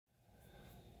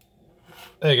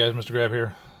Hey guys, Mr. Grab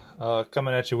here.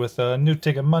 Coming at you with a new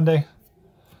Ticket Monday.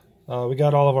 We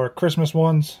got all of our Christmas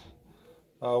ones.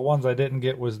 Ones I didn't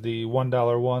get was the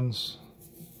 $1 ones.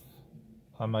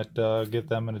 I might get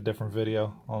them in a different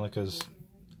video, only because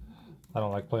I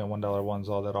don't like playing $1 ones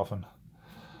all that often.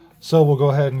 So we'll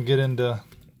go ahead and get into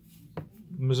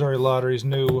Missouri Lottery's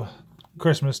new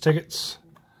Christmas tickets.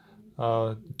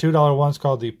 $2 one's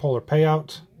called the Polar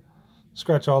Payout.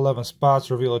 Scratch all 11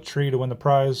 spots, reveal a tree to win the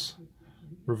prize.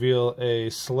 Reveal a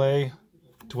sleigh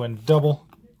to win double.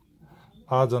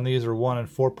 Odds on these are 1 in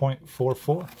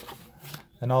 4.44.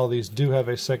 And all of these do have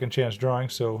a second chance drawing,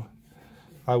 so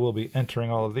I will be entering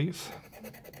all of these.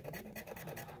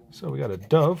 So we got a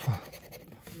dove,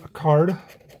 a card,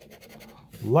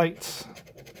 lights,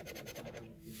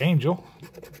 angel,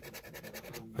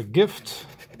 a gift,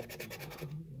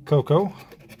 cocoa,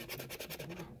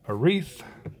 a wreath,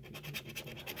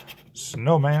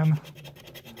 snowman,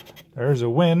 there's a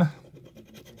win,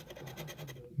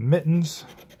 mittens,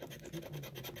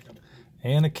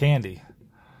 and a candy.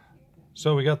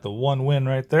 So we got the one win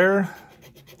right there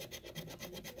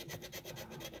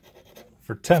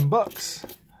for 10 bucks.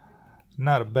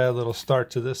 Not a bad little start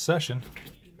to this session.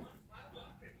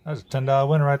 That's a $10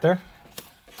 win right there.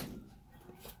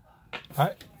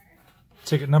 Alright,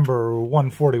 ticket number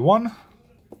 141.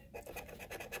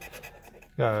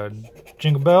 Got a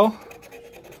jingle bell,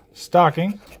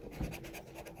 stocking,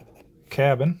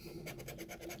 cabin,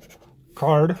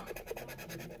 card,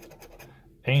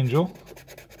 angel,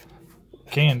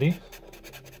 candy,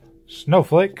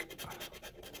 snowflake,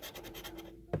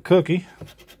 cookie,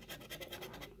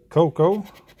 cocoa,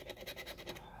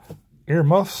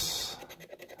 earmuffs,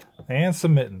 and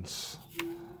some mittens.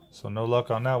 So no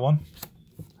luck on that one.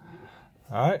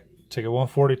 Alright, ticket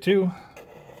 142.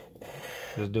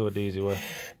 Just do it the easy way.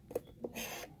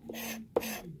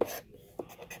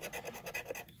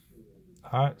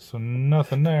 Alright, so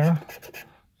nothing there.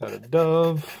 Got a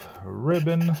dove, a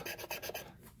ribbon,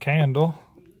 candle,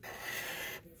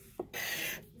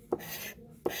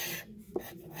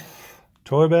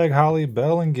 toy bag, holly,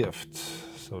 bell, and gift.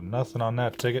 So nothing on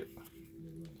that ticket.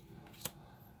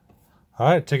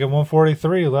 Alright, ticket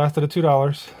 143, last of the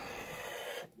 $2.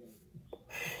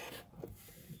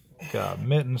 Got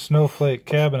mitten, snowflake,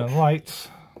 cabin, and lights,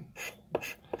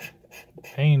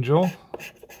 angel,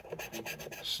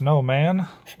 snowman,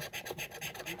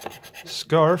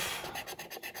 scarf,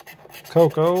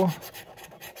 cocoa,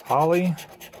 holly,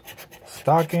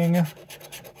 stocking,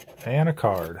 and a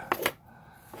card.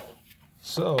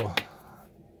 So,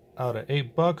 out of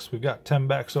 8 bucks, we've got 10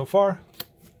 back so far.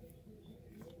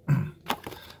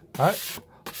 Alright,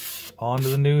 on to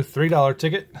the new $3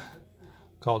 ticket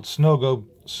called Snow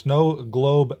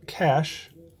Globe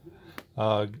Cash.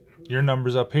 Your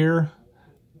numbers up here.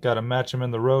 Got to match them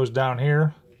in the rows down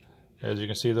here. As you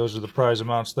can see, those are the prize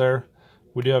amounts there.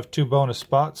 We do have 2 bonus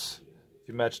spots. If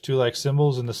you match 2 like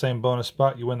symbols in the same bonus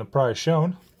spot, you win the prize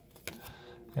shown.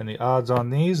 And the odds on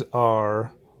these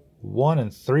are 1 in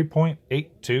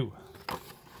 3.82.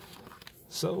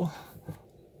 So,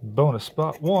 bonus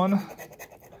spot 1,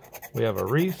 we have a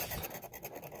wreath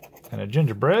and a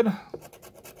gingerbread,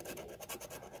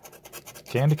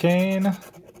 candy cane,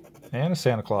 and a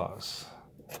Santa Claus.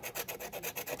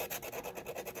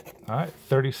 Alright,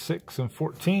 36 and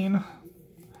 14.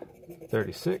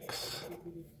 36.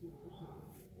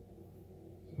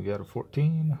 We got a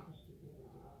 14.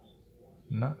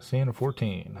 Not seeing a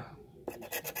 14.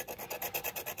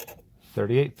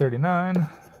 38, 39.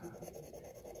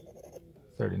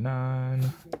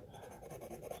 39.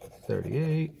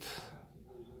 38.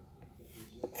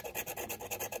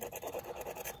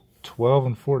 12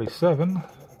 and 47.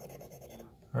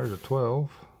 There's a 12.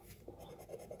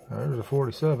 There's a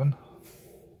 47.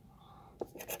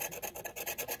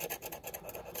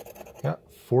 Got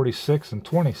 46 and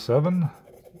 27.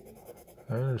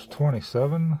 There's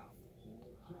 27.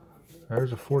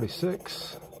 There's a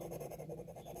 46.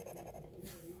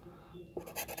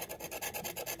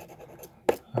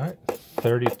 Alright,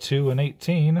 32 and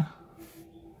 18.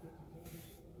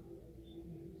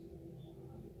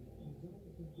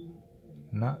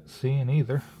 Not seeing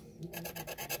either.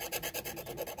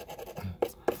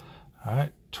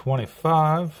 Alright,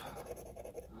 25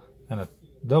 and a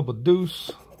double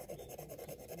deuce.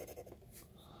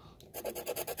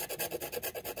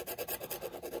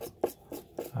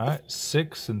 Alright,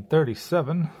 6 and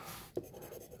 37.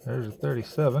 There's a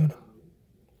 37.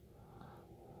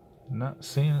 Not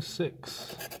seeing a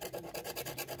 6.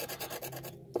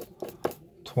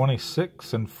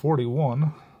 26 and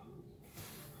 41.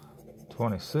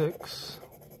 26.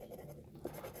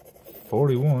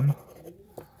 41.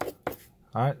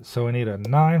 Alright, so we need a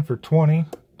 9 for 20,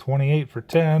 28 for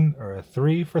 10, or a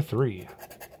 3 for 3.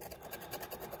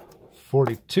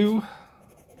 42.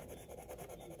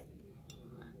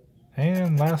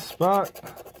 And last spot,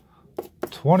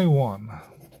 21.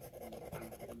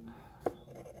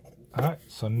 Alright,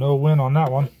 so no win on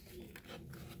that one.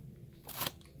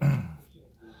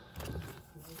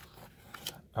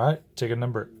 Alright, ticket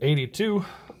number 82.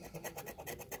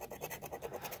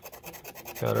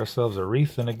 Got ourselves a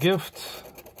wreath and a gift.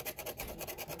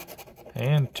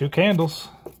 And 2 candles.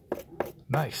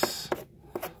 Nice.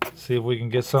 See if we can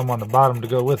get some on the bottom to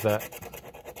go with that.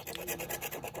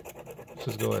 Let's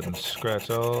just go ahead and scratch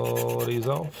all these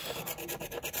off.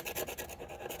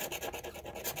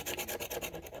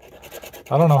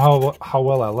 I don't know how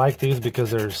well I like these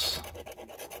because there's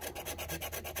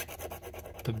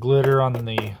the glitter on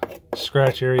the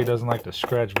scratch area doesn't like to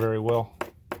scratch very well.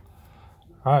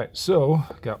 Alright, so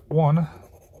got 1,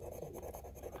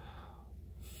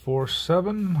 4,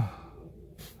 7.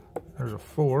 There's a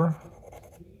 4.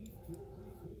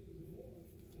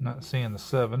 Not seeing the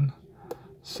 7.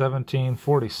 17,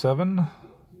 47.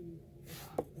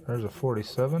 There's a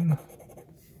 47.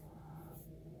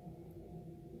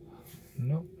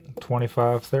 Nope.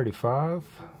 25, 35.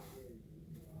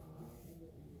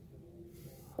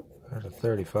 There's a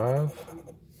 35.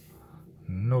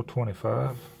 No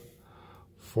 25.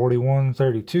 41,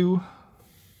 32.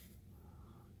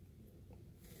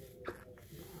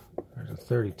 There's a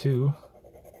 32.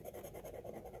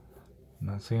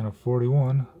 Not seeing a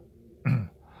 41.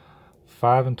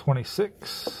 5 and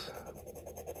 26.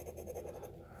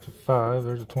 There's a 5.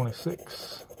 There's a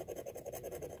 26.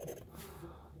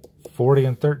 40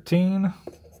 and 13.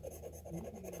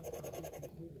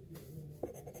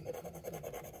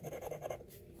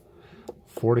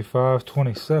 45,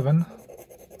 27.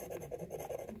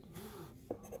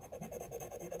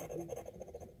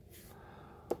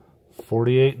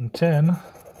 48 and 10.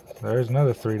 There's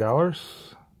another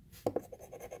 $3.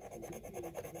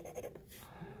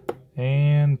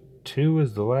 And 2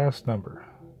 is the last number.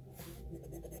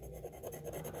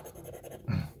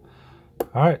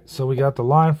 Alright, so we got the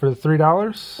line for the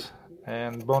 $3.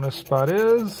 And bonus spot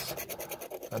is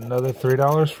another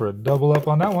 $3 for a double up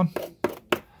on that one.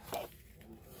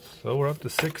 So we're up to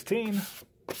 16.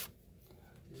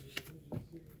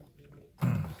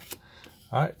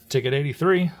 Alright, ticket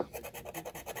 83.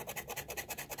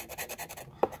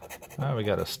 Alright, we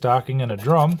got a stocking and a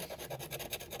drum.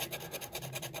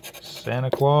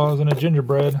 Santa Claus and a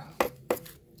gingerbread.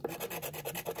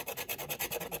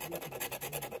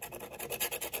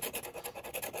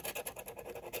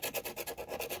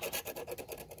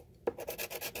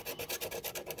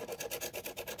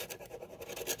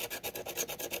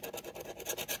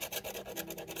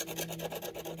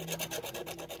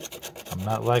 I'm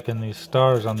not liking these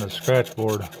stars on the scratch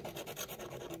board.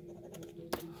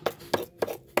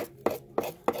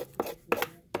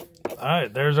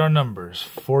 Alright, there's our numbers.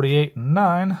 48 and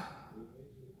 9.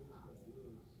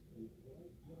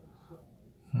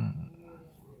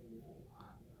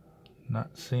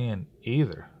 Not seeing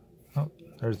either. Oh,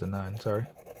 there's the 9, sorry.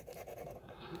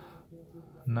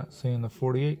 Not seeing the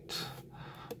 48.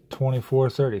 24,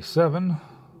 37.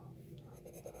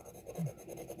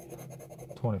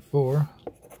 24.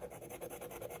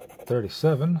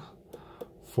 37.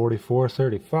 44,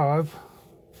 35.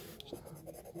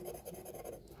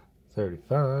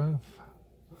 35,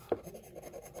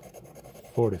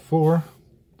 44,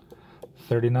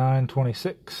 39,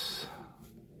 26,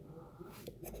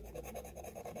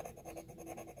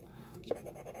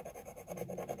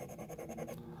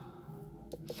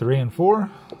 3 and 4,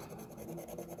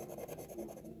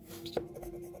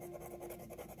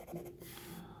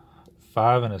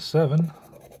 5 and a 7,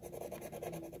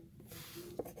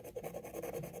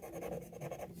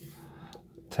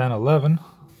 10, 11,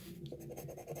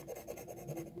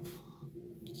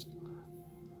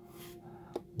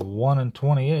 1 and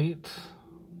 28,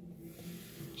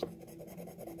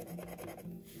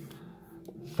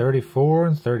 34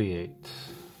 and 38.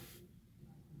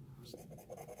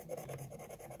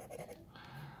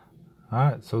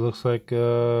 Alright, so it looks like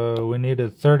we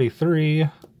needed 33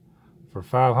 for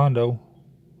 5 hundo.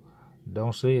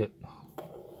 Don't see it.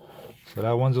 So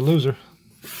that one's a loser.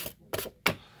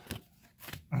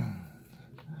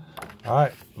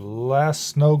 Alright, last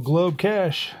snow globe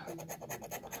cash.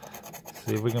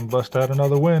 See if we can bust out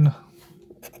another win.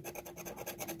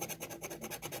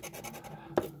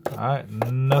 Alright,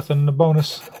 nothing in the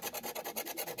bonus.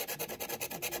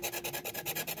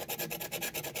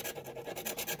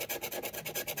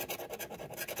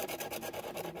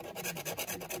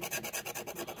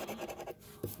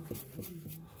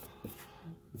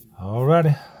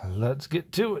 Alrighty, let's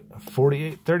get to it.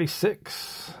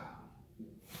 48.36.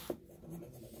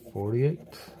 48.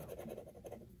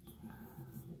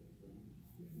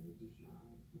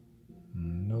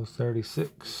 No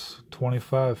 36.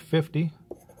 25.50.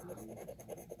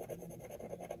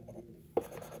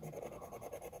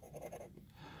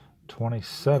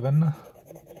 27.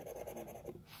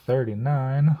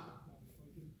 39.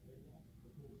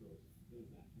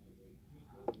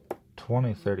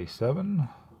 20.37.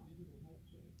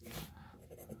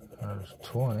 There's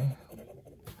 20.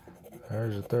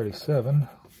 There's a 37.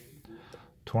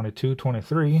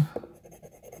 22.23.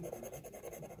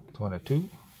 22.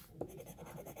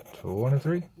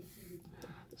 23.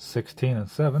 16 and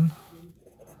 7.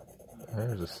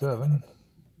 There's a 7.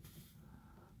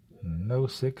 No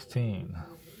 16.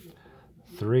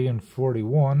 3 and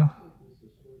 41.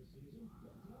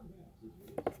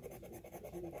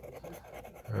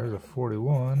 There's a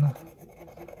 41.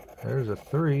 There's a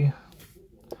 3.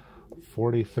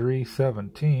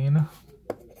 43.17.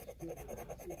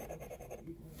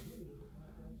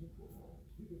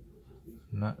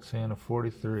 Not seeing a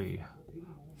 43.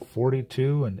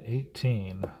 42 and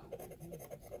 18.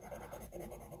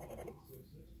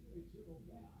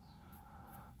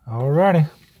 Alrighty.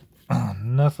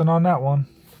 Nothing on that one.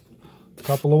 A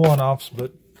couple of one-offs,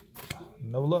 but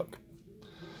no luck.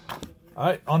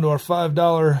 Alright, on to our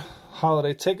 $5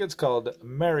 holiday tickets called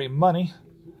Merry Money.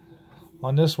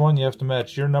 On this one, you have to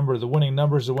match your number to the winning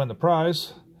numbers to win the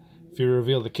prize. If you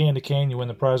reveal the candy cane, you win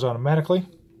the prize automatically.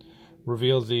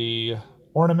 Reveal the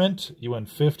ornament, you win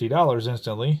 $50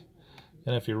 instantly.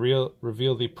 And if you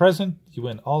reveal the present, you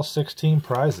win all 16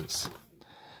 prizes.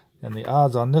 And the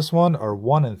odds on this one are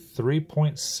 1 in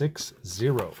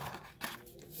 3.60.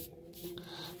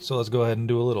 So let's go ahead and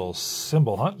do a little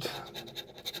symbol hunt.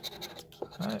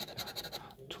 All right.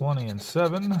 20 and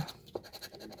 7.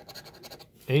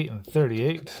 8 and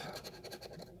 38.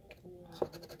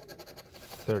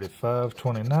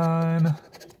 35.29.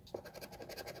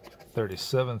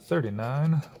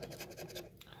 37.39.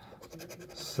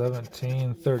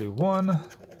 17.31.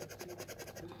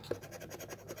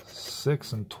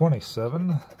 6 and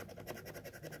 27.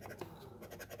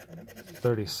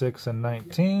 36 and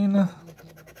 19.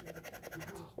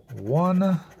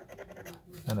 1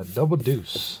 and a double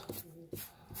deuce.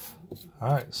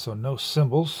 Alright, so no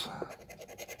symbols.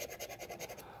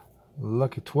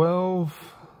 Lucky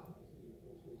 12.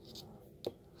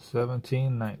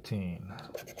 17, 19.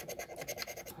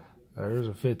 There's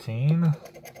a 15.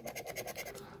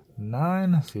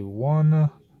 9. Let's see, 1,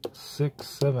 6,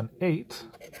 7, 8.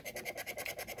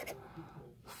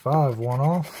 5 one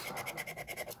off.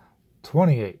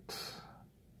 28.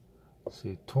 Let's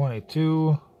see,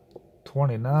 22,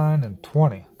 29, and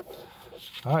 20.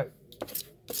 Alright,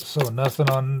 so nothing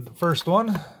on the first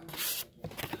one.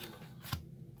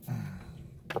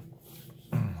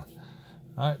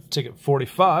 Alright, ticket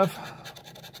 45.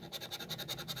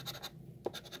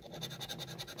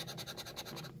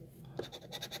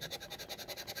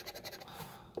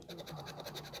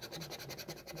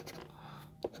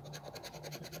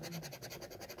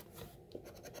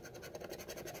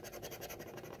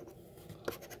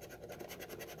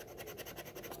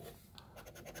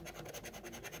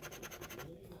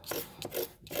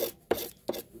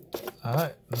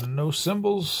 Alright, no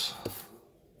symbols.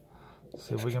 Let's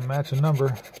see if we can match a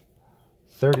number.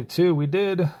 32 we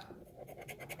did.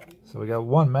 So we got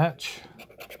one match.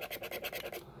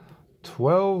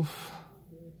 12.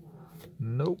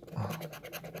 Nope.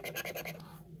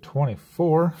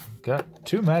 24. Got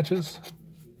two matches.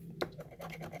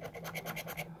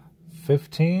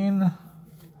 15.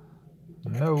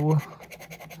 No.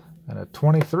 And a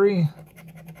 23.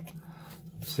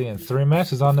 Seeing three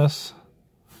matches on this.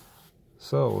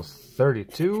 So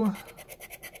 32.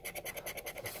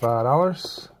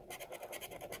 $5.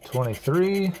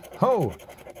 23. Oh,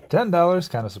 $10.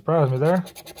 Kind of surprised me there.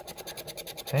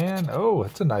 And oh,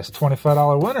 it's a nice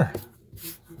 $25 winner.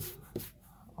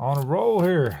 On a roll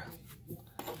here.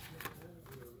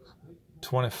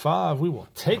 25. We will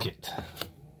take it.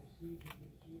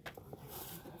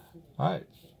 All right,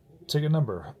 ticket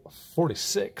number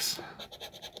 46.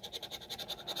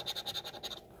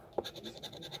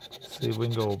 See if we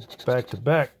can go back to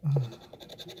back.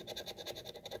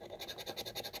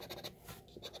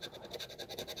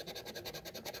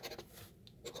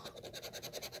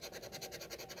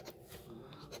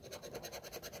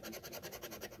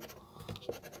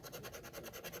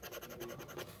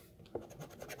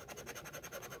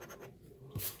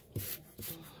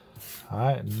 All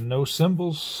right, no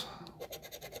symbols.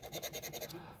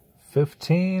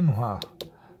 15. Wow,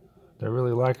 they're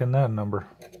really liking that number.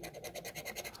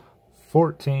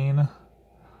 14.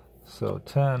 So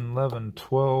 10, 11,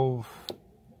 12,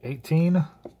 18.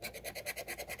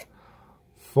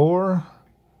 4,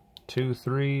 2,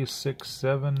 3, 6,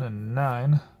 7, and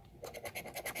 9.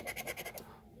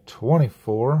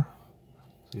 24.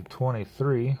 See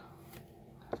 23.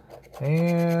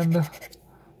 And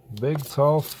big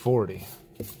tall 40.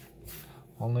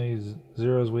 Only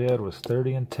zeros we had was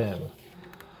 30 and 10.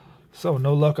 So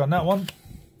no luck on that one.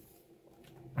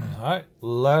 Alright,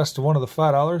 last one of the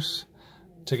 $5.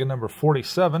 Ticket number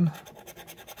 47.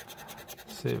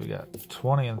 Let's see, we got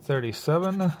 20 and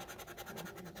 37,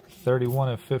 31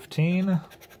 and 15,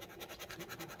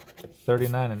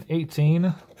 39 and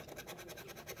 18,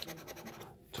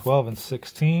 12 and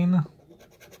 16,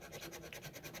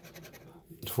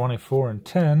 24 and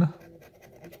 10,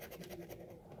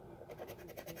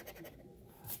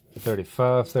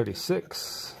 35,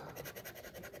 36,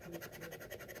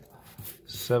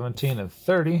 17 and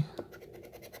 30,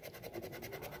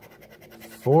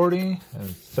 40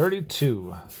 and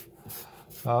 32.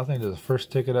 I think this is the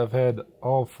first ticket I've had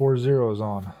all 4 zeros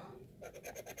on.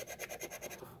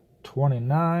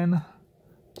 29,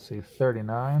 see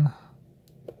 39,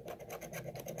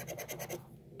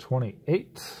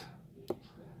 28,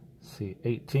 see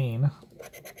 18,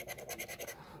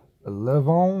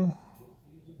 11,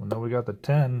 we know we got the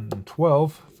 10 and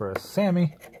 12 for a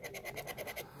Sammy,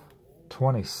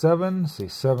 27, see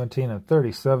 17 and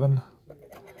 37,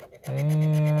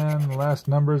 and last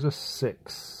number is a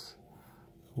 6.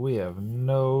 We have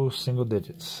no single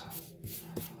digits.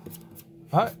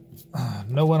 Alright,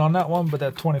 no win on that one, but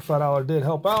that $25 did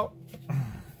help out.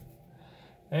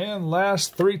 And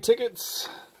last 3 tickets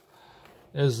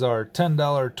is our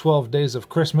 $10 12 Days of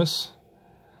Christmas.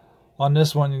 On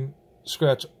this one, you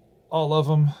scratch all of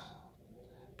them.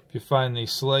 If you find the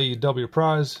sleigh, you double your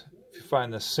prize. If you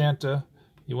find the Santa,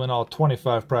 you win all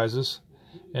 25 prizes.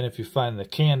 And if you find the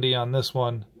candy on this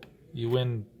one, you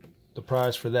win the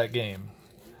prize for that game.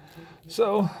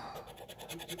 So,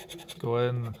 let's go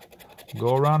ahead and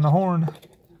go around the horn.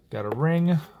 Got a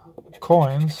ring,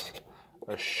 coins,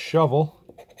 a shovel,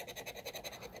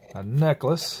 a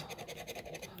necklace,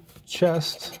 a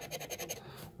chest,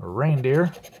 a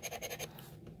reindeer,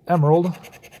 emerald,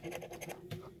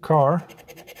 a car,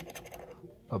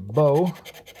 a bow,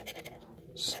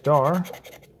 star,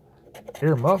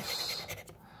 earmuffs,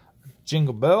 a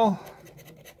jingle bell,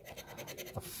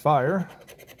 a fire,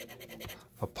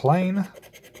 a plane,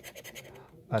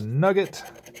 a nugget,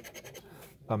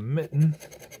 a mitten,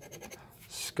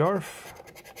 scarf,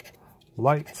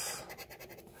 lights,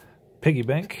 piggy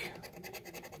bank,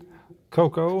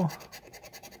 cocoa,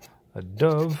 a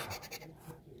dove,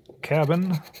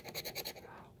 cabin,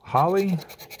 holly,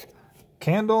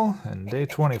 candle, and day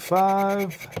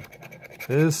 25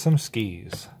 is some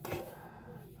skis.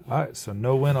 Alright, so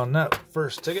no win on that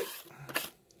first ticket.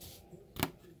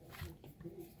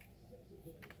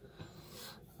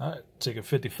 Alright, ticket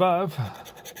 55.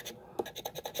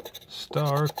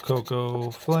 Star,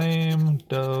 cocoa, flame,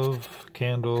 dove,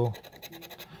 candle,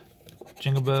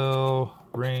 jingle bell,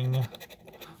 ring,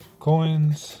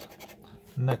 coins,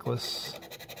 necklace.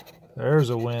 There's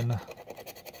a win.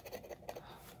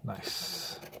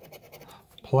 Nice.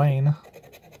 Plane,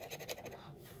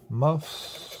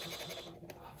 muffs,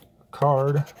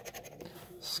 card,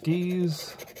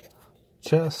 skis,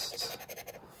 chest,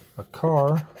 a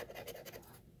car,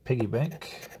 piggy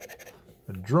bank,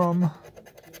 a drum,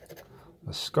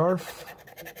 a scarf,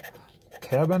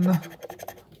 cabin,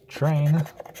 train,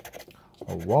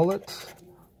 a wallet,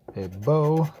 a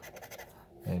bow,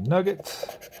 a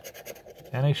nugget,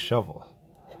 and a shovel.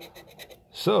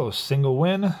 So, single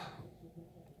win.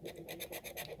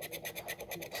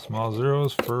 Small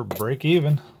zeros for break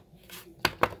even.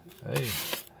 Hey,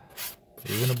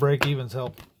 even the break evens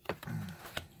help.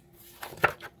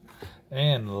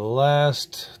 And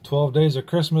last 12 Days of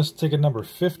Christmas, ticket number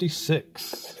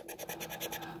 56.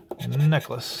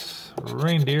 Necklace,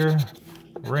 reindeer,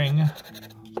 ring,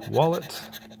 wallet,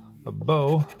 a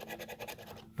bow,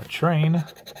 a train,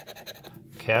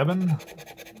 cabin,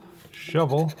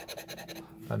 shovel,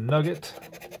 a nugget,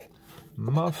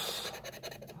 muffs,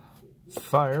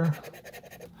 fire,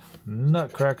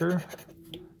 nutcracker,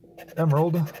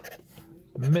 emerald,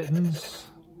 mittens,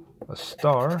 a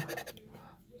star,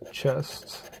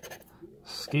 chest,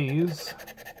 skis,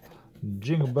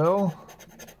 jingle bell,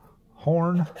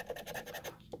 horn,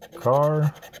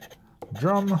 car,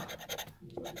 drum,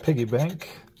 piggy bank,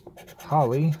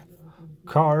 holly,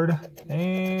 card,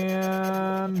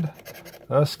 and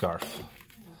a scarf.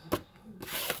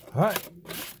 Alright,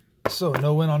 so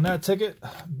no win on that ticket,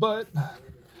 but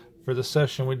for the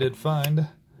session we did find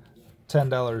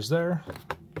 $10 there.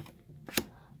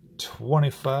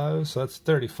 25, so that's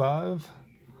 35.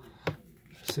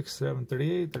 6, 7,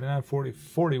 38, 39, 40,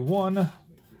 41.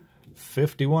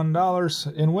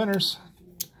 $51 in winners.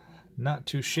 Not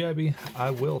too shabby.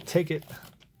 I will take it.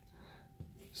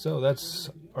 So that's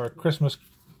our Christmas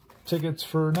tickets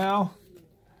for now.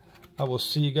 I will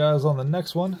see you guys on the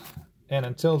next one. And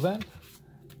until then,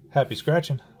 happy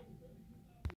scratching.